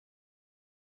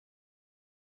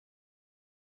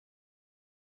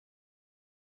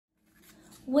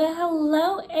Well,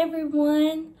 hello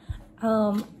everyone.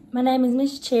 My name is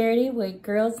Miss Charity with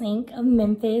Girls Inc. of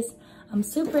Memphis. I'm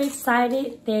super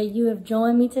excited that you have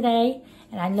joined me today.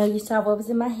 And I know you saw what was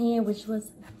in my hand, which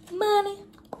was money.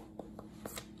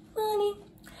 Money.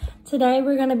 Today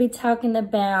we're going to be talking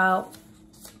about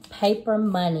paper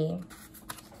money.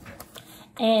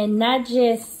 And not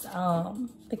just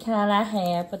the kind I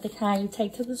have, but the kind you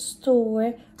take to the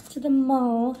store, to the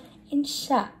mall, and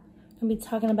shop. I'm going to be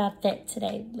talking about that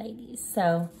today, ladies.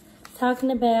 So, talking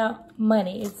about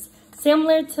money. It's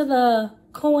similar to the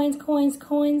coins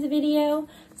video.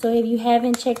 So, if you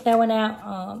haven't checked that one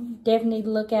out, definitely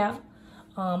look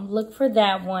for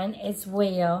that one as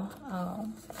well.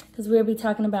 Because we'll be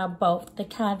talking about both. The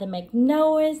kind that make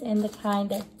noise and the kind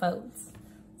that votes.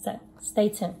 So, stay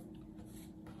tuned.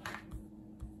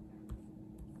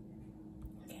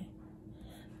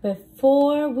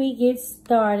 Before we get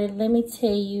started, let me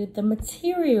tell you the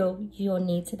material you'll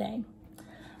need today.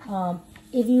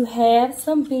 If you have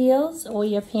some bills or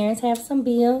your parents have some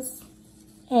bills,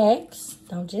 ask,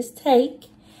 don't just take.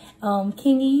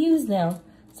 Can you use them?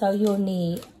 So you'll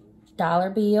need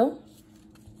dollar bill.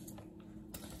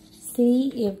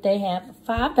 See if they have a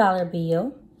 $5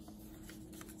 bill,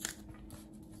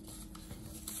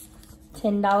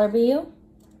 $10 bill,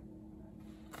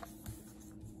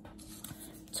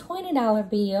 $20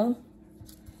 bill,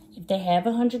 if they have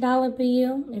a $100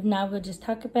 bill. If not, we'll just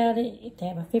talk about it. If they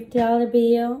have a $50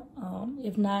 bill,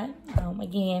 if not,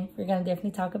 again, we're gonna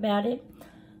definitely talk about it.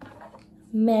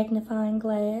 Magnifying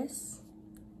glass,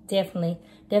 definitely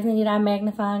need our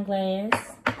magnifying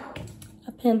glass.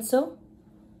 A pencil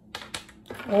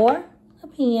or a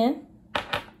pen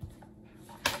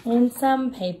and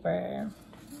some paper.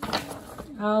 I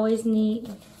always need.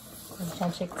 I'm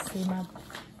trying to check to see my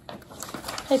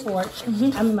paperwork. I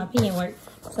mean my pen work.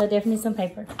 So definitely some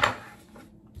paper.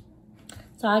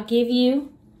 So I'll give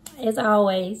you, as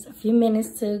always, a few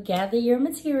minutes to gather your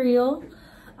material.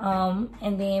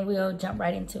 And then we'll jump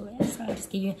right into it. So I'll just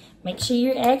give you, make sure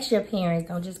you ask your parents.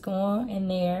 Don't just go in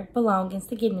their belongings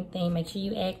to get anything. Make sure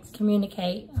you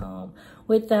communicate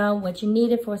with them what you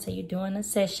need it for. So you're doing a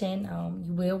session.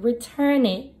 You will return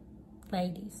it,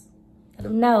 ladies. I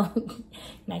don't know. You're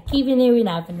not keeping it. We're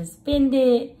not going to spend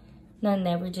it. None of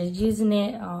that. We're just using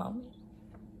it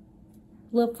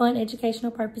little fun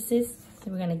educational purposes. So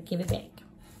we're going to give it back.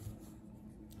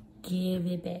 Give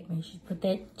it back. Make sure you put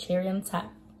that cherry on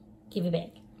top. Give it back.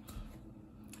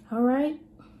 All right.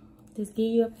 Just give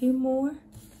you a few more.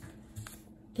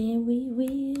 Then we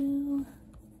will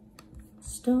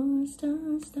start.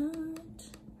 Then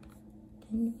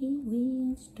we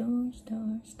will start.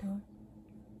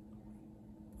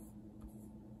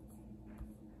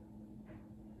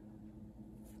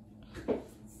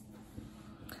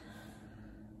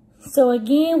 So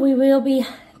again, we will be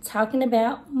talking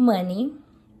about money,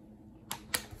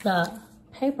 the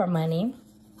paper money,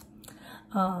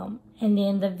 and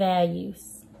then the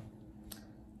values.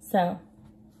 So,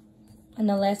 I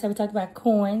know last time we talked about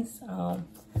coins.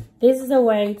 This is a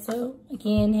way to,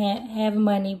 again, have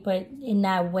money, but it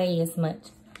not weigh as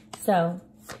much. So,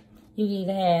 you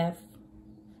either have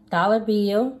dollar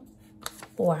bill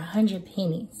or 100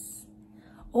 pennies.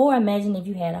 Or imagine if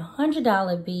you had a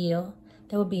 $100 bill,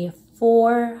 that would be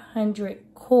 400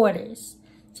 quarters.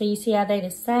 So you see how they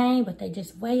the same, but they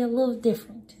just weigh a little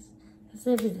different. It's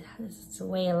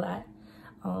weigh a lot.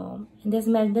 And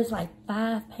there's like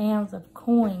 5 pounds of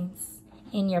coins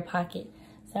in your pocket.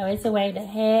 So it's a way to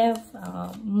have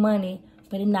money,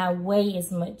 but it not weigh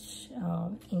as much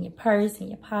in your purse, in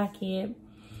your pocket,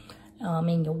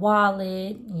 in your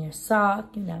wallet, in your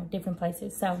sock, different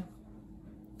places. So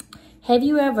have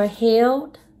you ever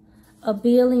held a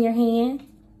bill in your hand?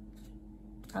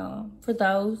 For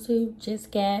those who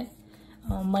just got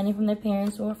money from their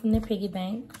parents or from their piggy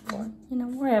bank or,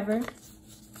 wherever.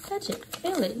 Touch it,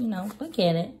 feel it, look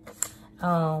at it.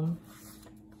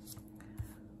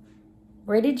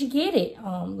 Where did you get it?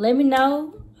 Let me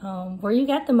know where you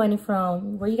got the money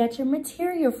from, where you got your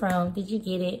material from. Did you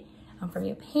get it from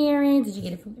your parents? Did you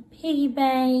get it from your piggy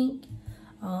bank?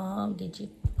 Did you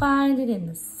find it in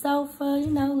the sofa?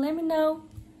 Let me know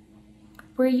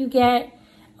where you got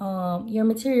your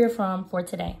material from for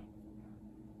today.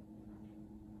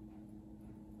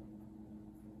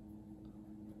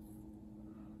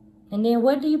 And then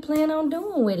what do you plan on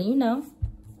doing with it,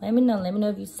 Let me know. Let me know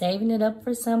if you're saving it up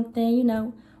for something,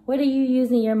 What are you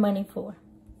using your money for?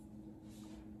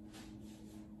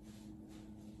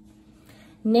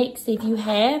 Next, if you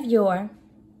have your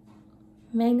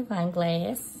magnifying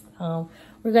glass,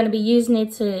 we're going to be using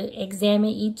it to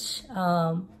examine each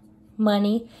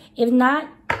money. If not,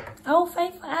 Old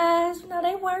Faithful eyes, you know,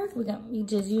 they work. You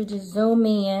just zoom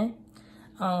in.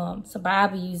 So I'll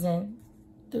be using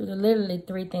literally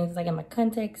 3 things. I got my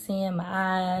contacts in, my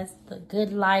eyes, the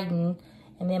good lighting,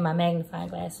 and then my magnifying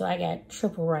glass. So I got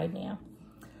triple right now.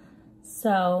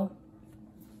 So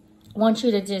I want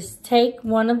you to just take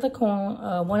one of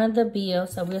the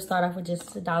bills. So we'll start off with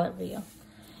just a dollar bill.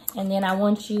 And then I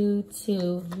want you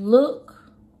to look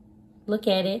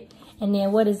at it. And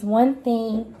then what is one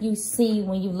thing you see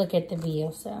when you look at the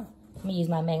bill? So let me use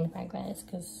my magnifying glass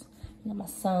because, you know, my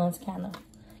son's kind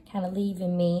of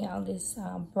leaving me on this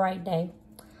bright day.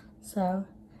 So,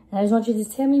 and I just want you to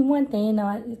tell me one thing. You know,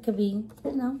 it could be,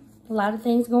 you know, a lot of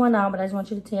things going on, but I just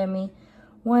want you to tell me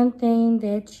one thing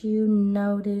that you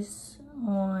notice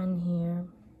on here.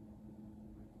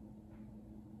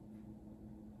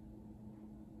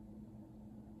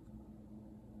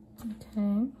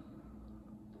 Okay.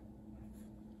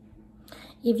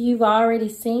 If you've already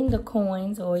seen the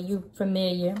coins or you're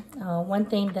familiar, one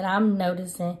thing that I'm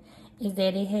noticing is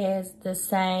that it has the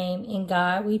same "In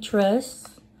God We Trust."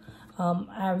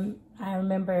 I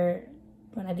remember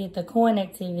when I did the coin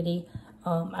activity,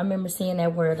 I remember seeing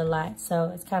that word a lot.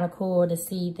 So it's kind of cool to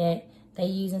see that they're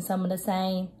using some of the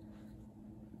same,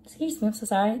 excuse me, I'm so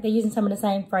sorry. They're using some of the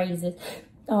same phrases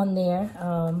on there,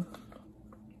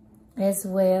 as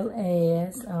well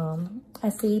as, I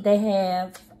see they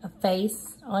have a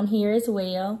face on here as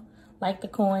well. Like the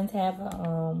coins have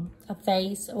a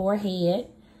face or a head.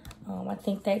 I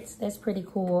think that's pretty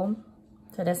cool.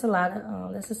 So that's a lot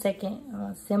of, that's a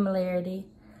second similarity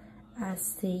I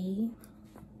see.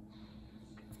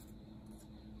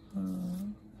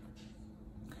 And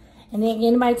then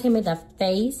anybody tell me the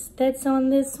face that's on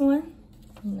this one?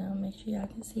 You know, make sure y'all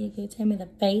can see it. Can you tell me the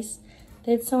face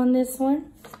that's on this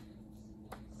one?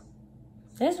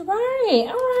 That's right.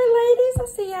 All right, ladies. I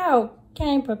see y'all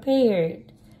came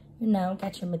prepared. You know,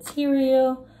 got your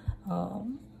material.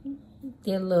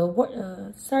 Did a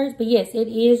little search. But yes, it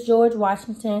is George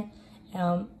Washington.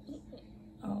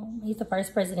 He's the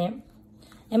first president.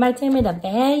 Anybody tell me the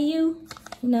value?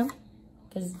 You know,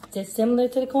 because it's similar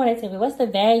to the coin activity. What's the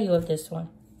value of this one?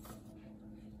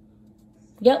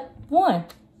 Yep, 1.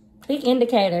 Big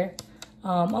indicator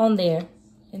on there.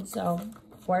 And so,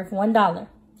 worth $1.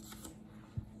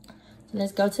 So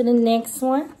let's go to the next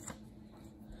one,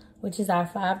 which is our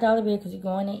 $5 bill, because you're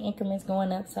going in increments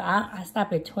going up. So I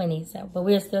stop at 20. So, but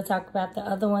we'll still talk about the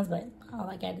other ones, but all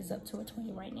I got is up to a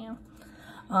 20 right now.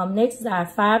 Next is our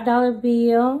 $5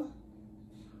 bill.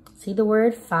 See the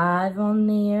word 5 on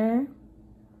there.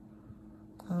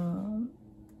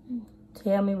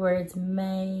 Tell me where it's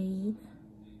made.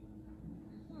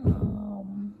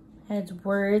 Has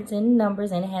words and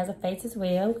numbers, and it has a face as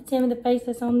well. Tell me the face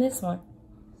that's on this one.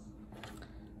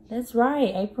 That's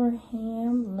right,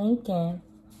 Abraham Lincoln.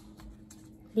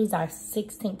 He's our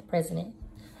 16th president.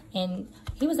 And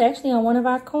he was actually on one of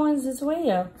our coins as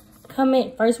well.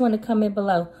 Comment, first one to comment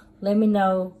below. Let me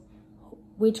know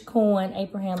which coin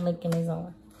Abraham Lincoln is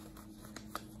on.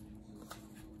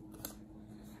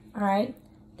 All right,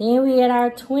 then we had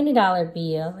our $20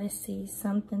 bill. Let's see,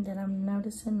 something that I'm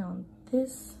noticing on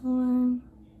this one.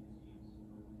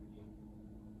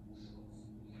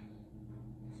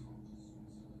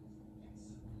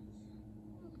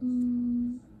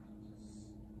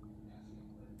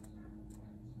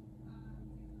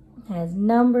 Has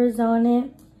numbers on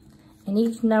it, and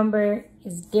each number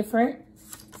is different.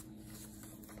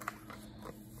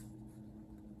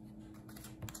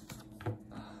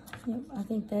 Yep, I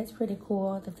think that's pretty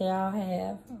cool that they all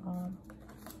have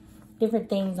different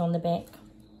things on the back,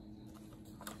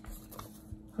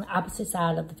 on the opposite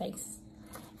side of the face.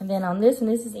 And then on this one,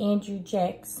 this is Andrew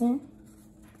Jackson.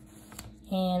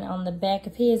 And on the back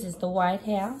of his is the White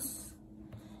House.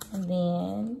 And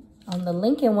then on the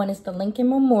Lincoln one, it's the Lincoln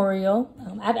Memorial.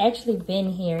 I've actually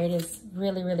been here. It is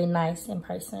really, really nice in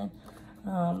person.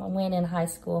 I went in high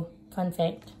school, fun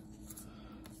fact.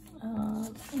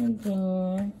 And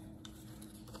then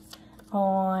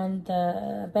on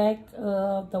the back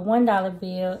of the $1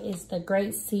 bill is the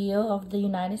Great Seal of the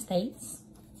United States.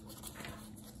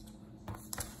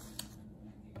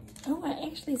 Oh, I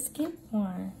actually skipped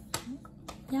one.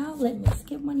 Y'all let me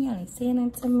skip one. Y'all ain't saying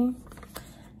that to me.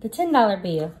 The $10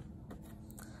 bill.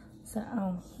 So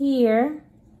on here,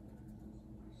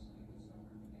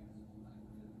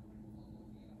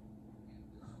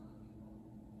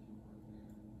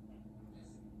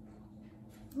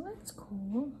 that's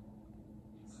cool.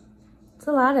 It's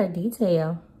a lot of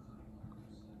detail.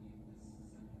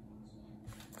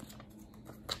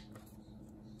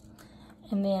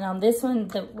 And then on this one,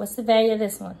 what's the value of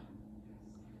this one?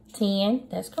 10.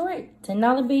 That's correct.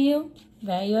 $10 bill.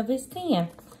 Value of is 10.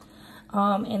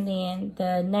 And then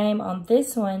the name on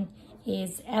this one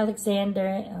is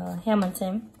Alexander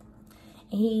Hamilton.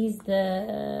 He's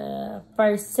the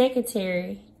first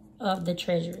secretary of the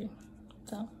Treasury.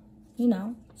 So, you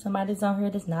know, somebody's on here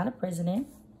that's not a president.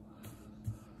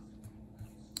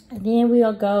 And then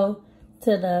we'll go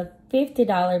to the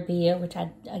 $50 bill, which I,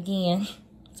 again,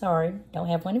 sorry, don't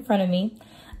have one in front of me.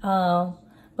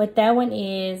 But that one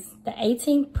is the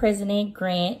 18th President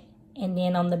Grant. And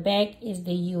then on the back is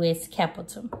the U.S.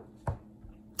 Capitol.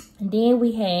 And then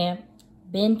we have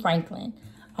Ben Franklin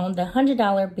on the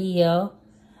 $100 bill.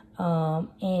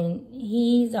 And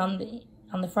he's on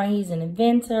the front, he's an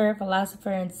inventor,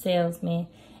 philosopher, and salesman.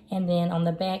 And then on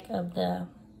the back of the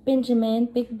Benjamin,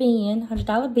 Big Ben,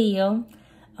 $100 bill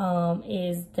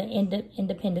is the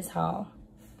Independence Hall.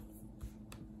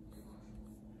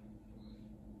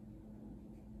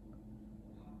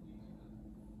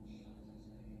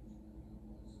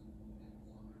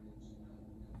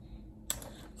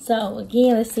 So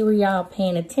again, let's see where y'all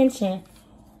paying attention.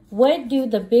 What do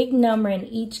the big number in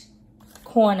each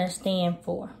corner stand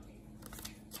for?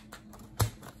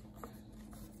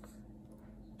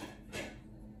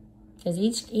 Because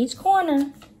each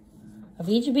corner of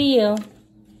each bill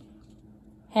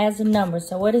has a number.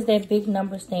 So what does that big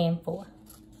number stand for?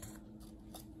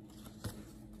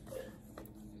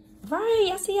 Right,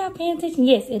 I see y'all paying attention.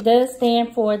 Yes, it does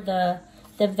stand for the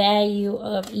value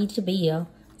of each bill.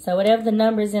 So whatever the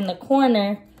number is in the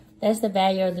corner, that's the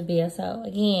value of the bill. So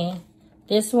again,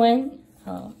 this one,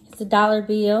 it's a dollar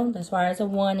bill. That's why there's a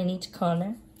 1 in each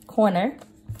corner.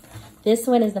 This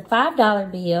one is the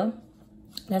 $5 bill.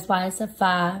 That's why it's a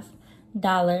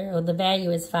 $5, or the value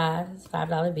is 5. It's a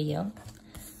 $5 bill.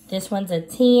 This one's a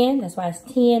 10. That's why it's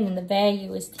 10 and the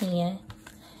value is 10.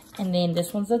 And then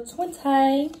this one's a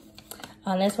 20.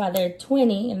 That's why they're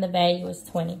 20 and the value is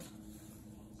 20.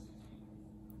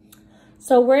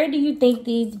 So where do you think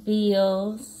these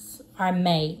bills are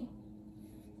made?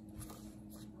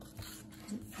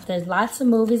 There's lots of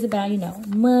movies about, you know,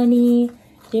 money,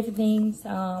 different things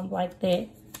like that.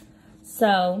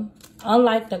 So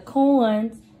unlike the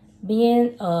coins,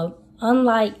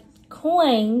 unlike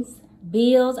coins,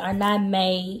 bills are not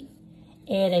made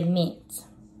at a mint.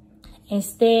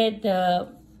 Instead, the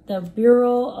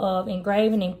Bureau of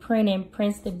Engraving and Printing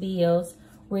prints the bills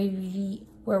where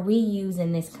we use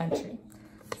in this country.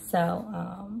 So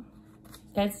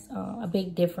that's a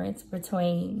big difference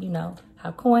between, you know,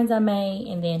 how coins are made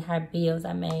and then how bills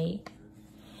are made.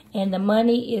 And the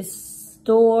money is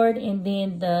stored, and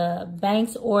then the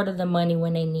banks order the money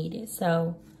when they need it.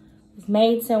 So it's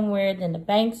made somewhere, then the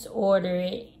banks order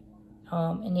it,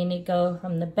 and then it goes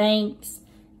from the banks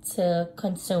to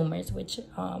consumers, which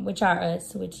are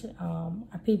us, which are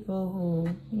people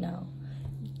who, you know,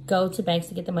 go to banks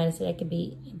to get the money. So that could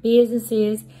be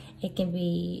businesses, it can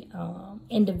be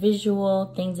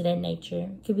individual, things of that nature.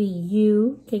 It could be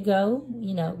you could go,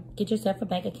 you know, get yourself a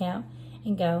bank account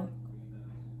and go.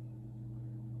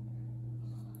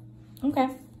 Okay,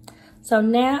 so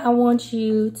now I want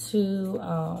you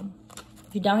to,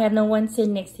 if you don't have no one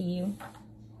sitting next to you,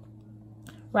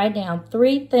 write down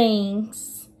 3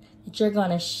 things that you're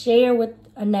going to share with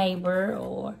a neighbor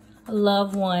or a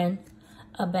loved one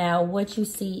about what you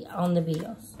see on the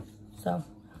bills. So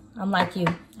I'm like you,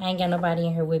 I ain't got nobody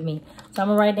in here with me. So I'm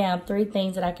going to write down 3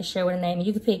 things that I can share with a neighbor.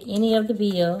 You can pick any of the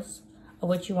bills or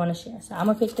what you want to share. So I'm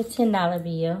going to pick the $10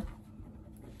 bill.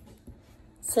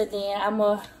 So then I'm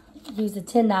going to use the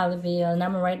 $10 bill, and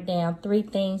I'm going to write down 3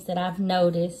 things that I've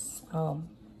noticed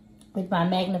with my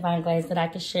magnifying glass that I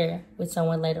can share with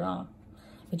someone later on.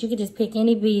 But you can just pick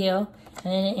any bill,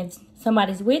 and if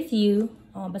somebody's with you,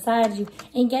 besides you,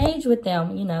 engage with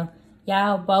them. You know,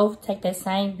 y'all both take that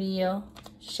same bill,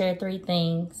 share 3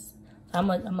 things. So I'm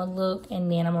gonna look,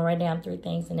 and then I'm gonna write down 3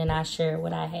 things, and then I share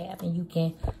what I have. And you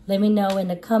can let me know in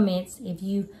the comments if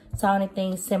you saw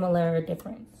anything similar or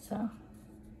different. So.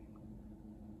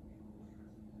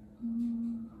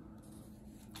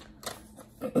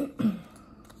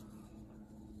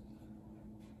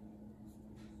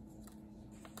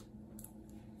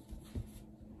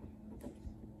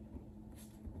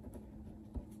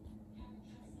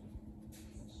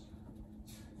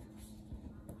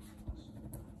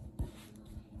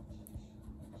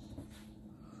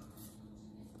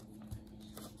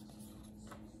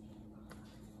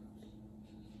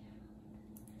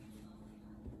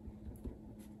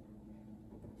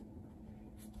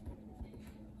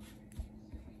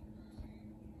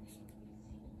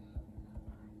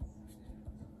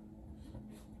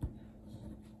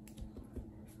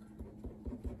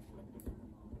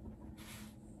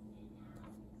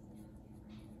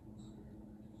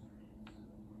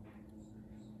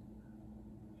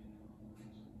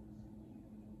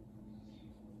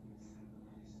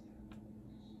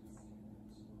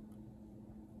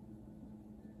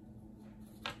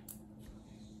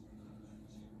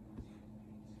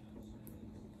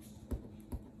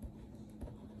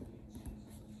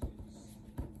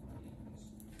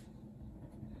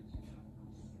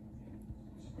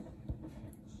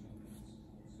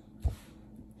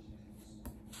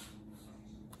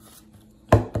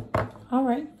 All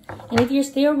right. And if you're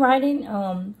still writing,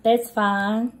 that's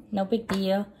fine. No big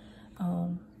deal.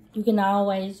 You can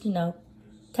always, you know,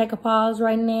 take a pause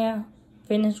right now,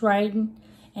 finish writing,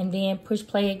 and then push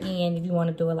play again if you want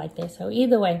to do it like that. So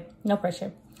either way, no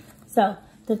pressure. So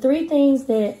the 3 things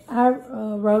that I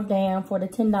wrote down for the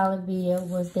 $10 bill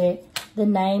was that the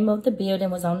name of the building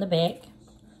was on the back.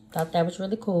 Thought that was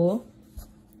really cool.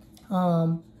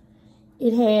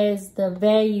 It has the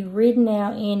value written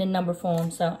out in the number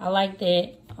form. So I like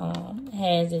that. It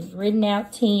has it written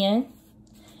out 10.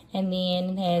 And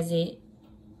then it has it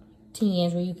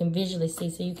 10s where you can visually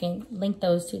see. So you can link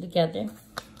those 2 together.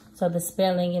 So the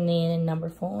spelling and then in number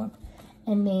form.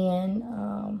 And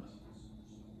then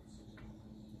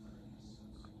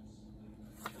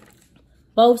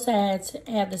both sides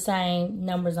have the same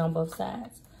numbers on both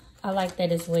sides. I like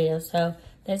that as well. So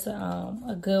that's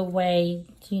a good way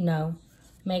to, you know,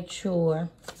 make sure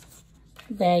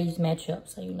values match up.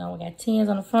 So, you know, we got 10s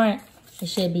on the front. It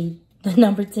should be the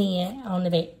number 10 on the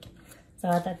back. So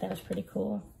I thought that was pretty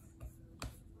cool.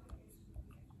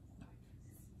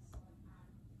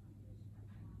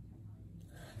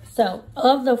 So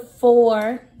of the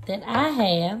 4 that I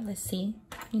have, let's see,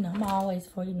 you know, I'm always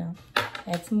for, you know,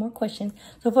 ask some more questions.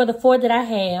 So for the 4 that I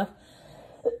have,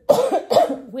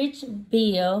 which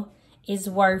bill is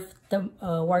worth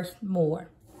more?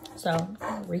 So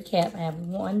recap, I have a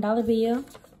 $1 bill,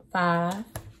 5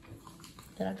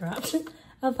 that I dropped,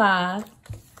 a 5,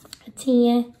 a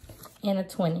 10, and a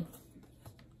 20.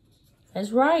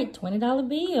 That's right, $20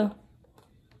 bill.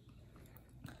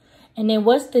 And then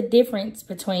what's the difference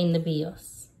between the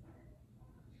bills?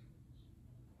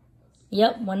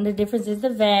 Yep, one of the differences is the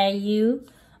value,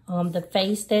 the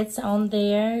face that's on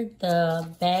there,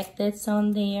 the back that's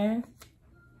on there.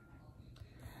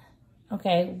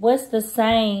 Okay, what's the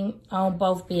same on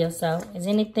both bills? So is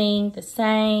anything the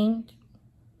same?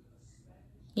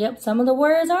 Yep, some of the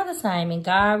words are the same. In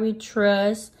God we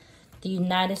trust, the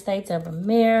United States of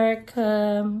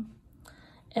America.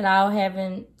 It all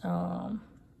having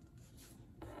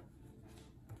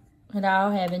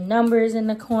numbers in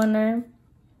the corner.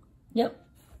 Yep.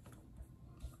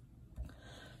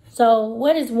 So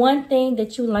what is one thing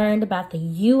that you learned about the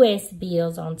U.S.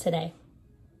 bills on today?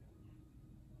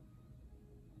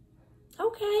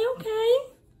 Okay.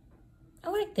 I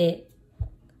like that.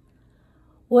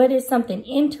 What is something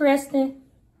interesting?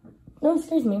 No,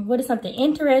 excuse me. What is something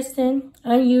interesting,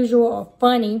 unusual, or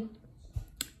funny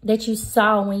that you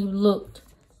saw when you looked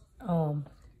at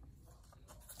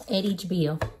each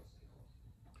bill?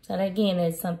 So that again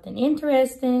is something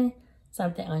interesting,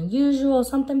 something unusual,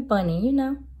 something funny, you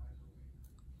know.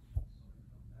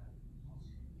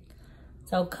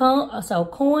 So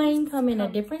coin come in a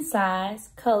different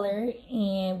size, color,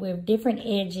 and with different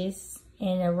edges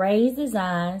and a raised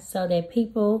design so that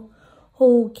people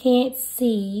who can't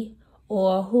see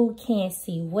or who can't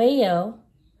see well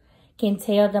can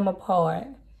tell them apart.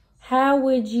 How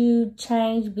would you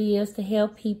change bills to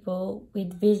help people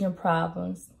with vision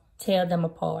problems tell them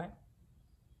apart?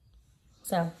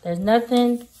 So there's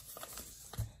nothing,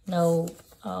 no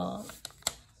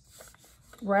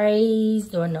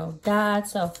raised or no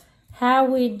dots. So how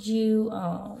would you,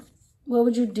 what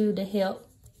would you do to help,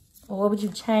 or what would you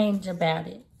change about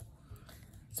it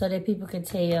so that people could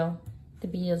tell the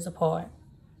bills apart?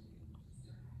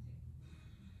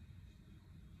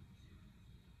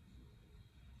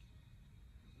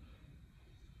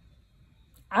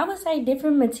 I would say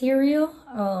different material,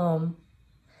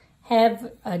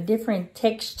 have a different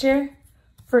texture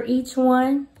for each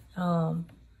one.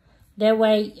 That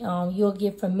way, you'll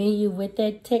get familiar with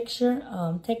that textile,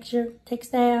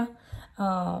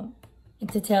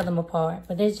 to tell them apart.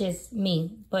 But that's just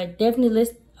me. But definitely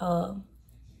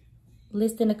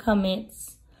list in the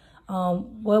comments,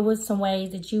 what were some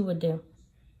ways that you would do.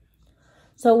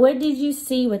 So what did you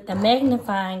see with the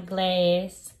magnifying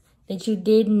glass that you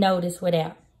didn't notice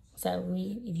without? So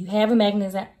if you have a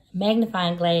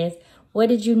magnifying glass, what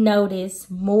did you notice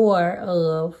more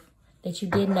of that you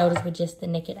didn't notice with just the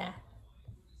naked eye?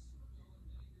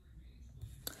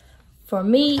 For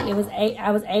me,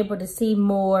 I was able to see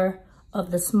more of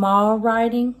the small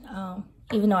writing,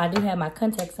 even though I do have my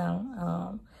contacts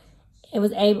on. I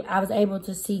was able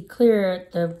to see clearer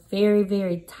the very,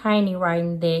 very tiny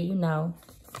writing that, you know,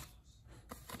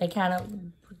 they kind of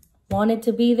wanted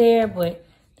to be there, but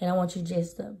they don't want you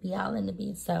just to be all in the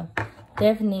beat. So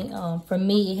definitely, for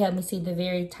me, it helped me see the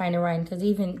very tiny writing, because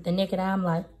even the naked eye, I'm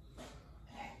like,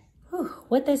 whew,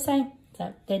 what they say?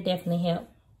 So that definitely helped.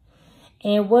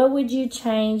 And what would you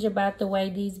change about the way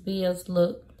these bills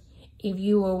look if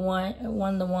you were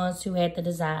one of the ones who had to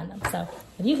design them? So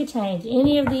if you could change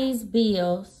any of these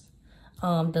bills,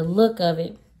 the look of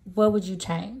it, what would you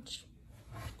change?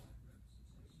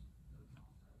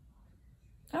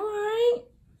 All right.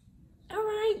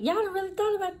 Y'all done really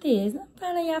thought about this. I'm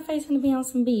proud of y'all facing to be on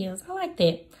some bills. I like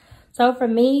that. So for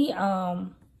me, I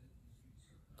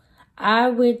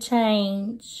would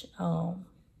change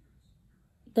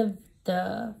the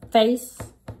face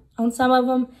on some of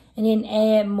them, and then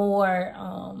add more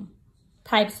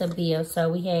types of bills. So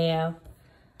we have,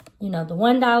 you know, the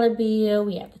 $1 bill,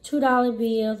 we have the $2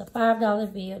 bill, the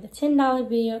 $5 bill, the $10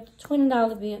 bill, the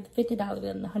 $20 bill, the $50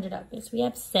 bill, and the $100 bill. So we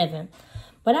have 7.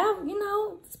 But I, you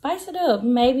know, spice it up.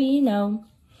 Maybe, you know,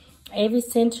 every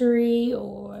century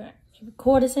or every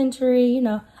quarter century, you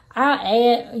know, I'll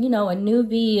add, you know, a new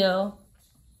bill,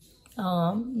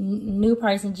 new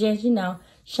person, just, you know,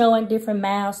 showing different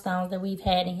milestones that we've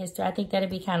had in history. I think that'd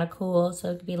be kind of cool. So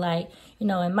it could be like, you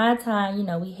know, in my time, you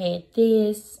know, we had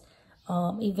this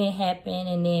event happen,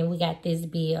 and then we got this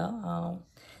bill,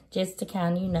 just to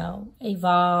kind of, you know,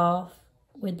 evolve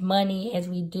with money as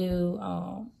we do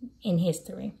in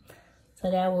history.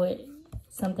 So that would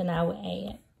something I would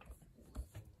add.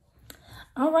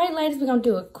 All right, ladies, we're gonna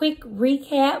do a quick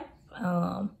recap,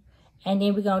 and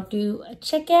then we're gonna do a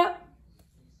checkout,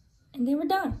 and then we're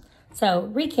done. So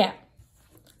recap: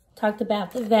 talked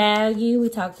about the value. We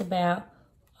talked about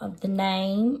the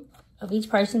name of each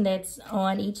person that's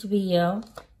on each bill.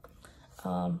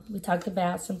 We talked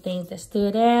about some things that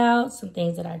stood out, some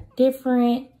things that are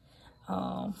different,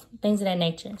 things of that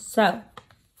nature. So,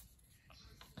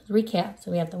 recap.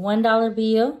 So we have the $1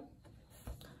 bill,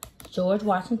 George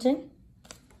Washington.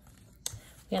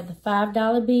 We have the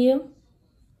 $5 bill,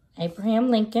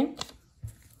 Abraham Lincoln.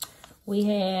 We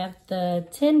have the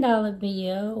 $10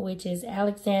 bill, which is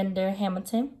Alexander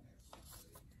Hamilton.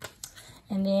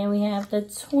 And then we have the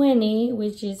 20,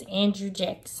 which is Andrew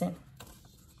Jackson.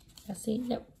 I see.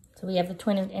 Yep. So we have the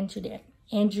 20 with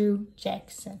Andrew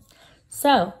Jackson.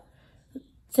 So,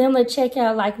 similar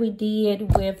checkout like we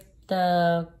did with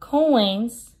the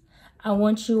coins, I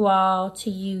want you all to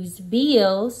use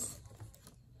bills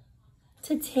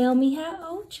to tell me how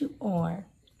old you are.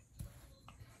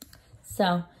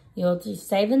 So, you'll just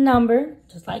say the number,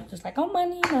 just like on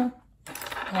money, you know.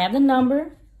 Have the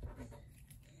number.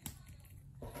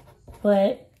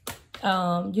 But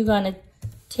you're going to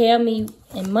tell me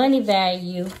in money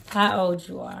value how old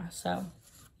you are. So,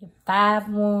 your 5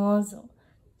 ones, or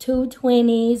 2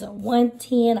 20s, or 1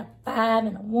 10, a 5,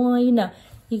 and a 1. You know,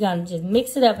 you're going to just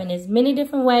mix it up. And there's many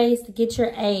different ways to get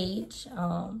your age.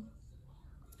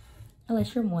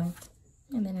 Unless you're 1.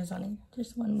 And then there's only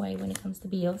just one way when it comes to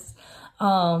bills.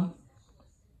 But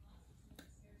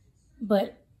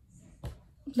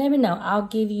let me know. I'll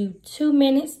give you 2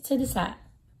 minutes to decide.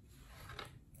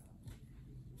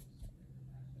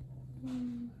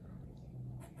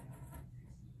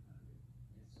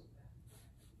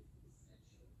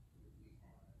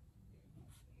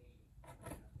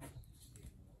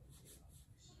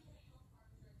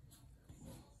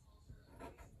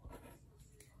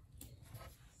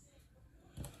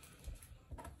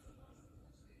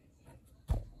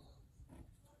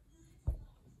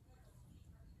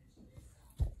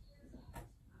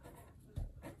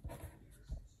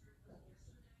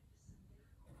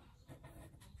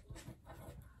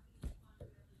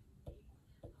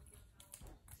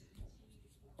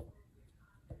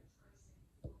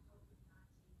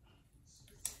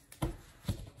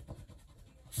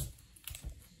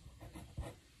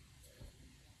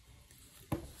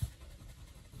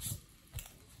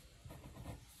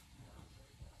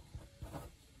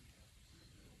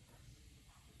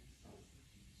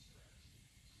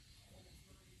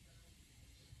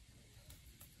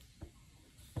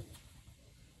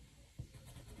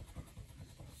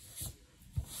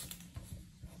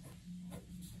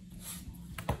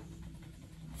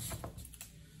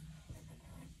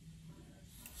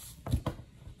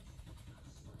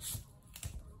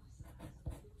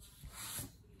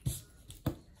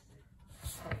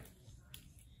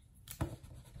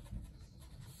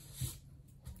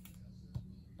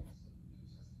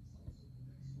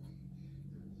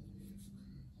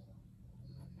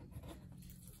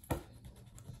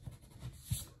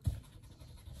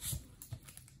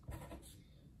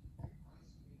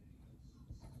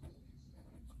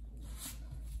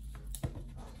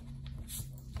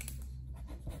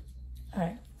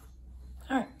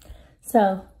 All right.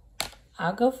 So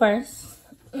I'll go first.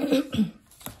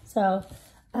 So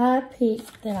I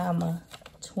picked that I'm a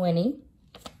 20,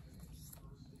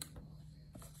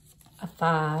 a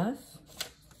 5,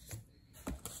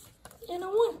 and a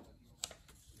 1.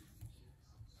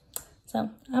 So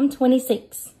I'm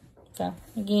 26. So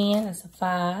again, that's a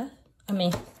 5.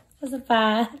 That's a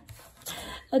 5,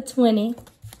 a 20,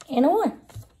 and a 1.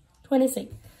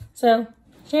 26. So,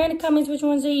 share in the comments which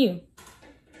ones are you.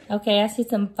 Okay, I see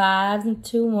some 5s and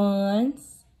 2 1s.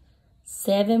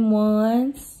 7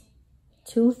 1s.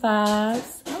 2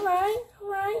 5s. All right.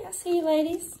 I see you,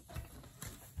 ladies.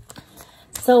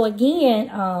 So, again,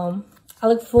 I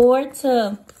look forward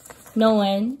to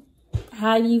knowing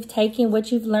how you've taken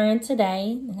what you've learned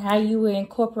today and how you will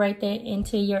incorporate that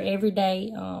into your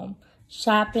everyday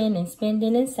shopping and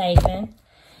spending and saving,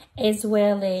 as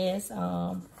well as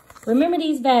remember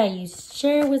these values.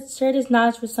 Share this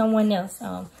knowledge with someone else.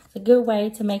 It's a good way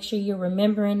to make sure you're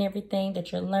remembering everything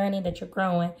that you're learning, that you're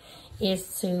growing,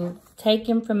 is to take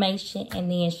information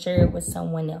and then share it with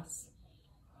someone else.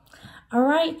 All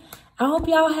right. I hope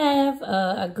y'all have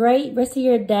a great rest of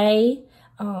your day.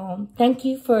 Thank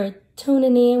you for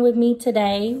tuning in with me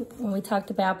today when we talked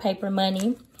about paper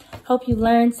money. Hope you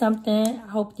learned something. I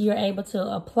hope you're able to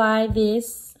apply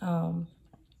this.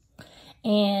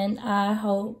 And I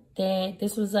hope that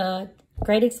this was a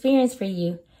great experience for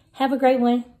you. Have a great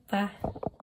one. Bye.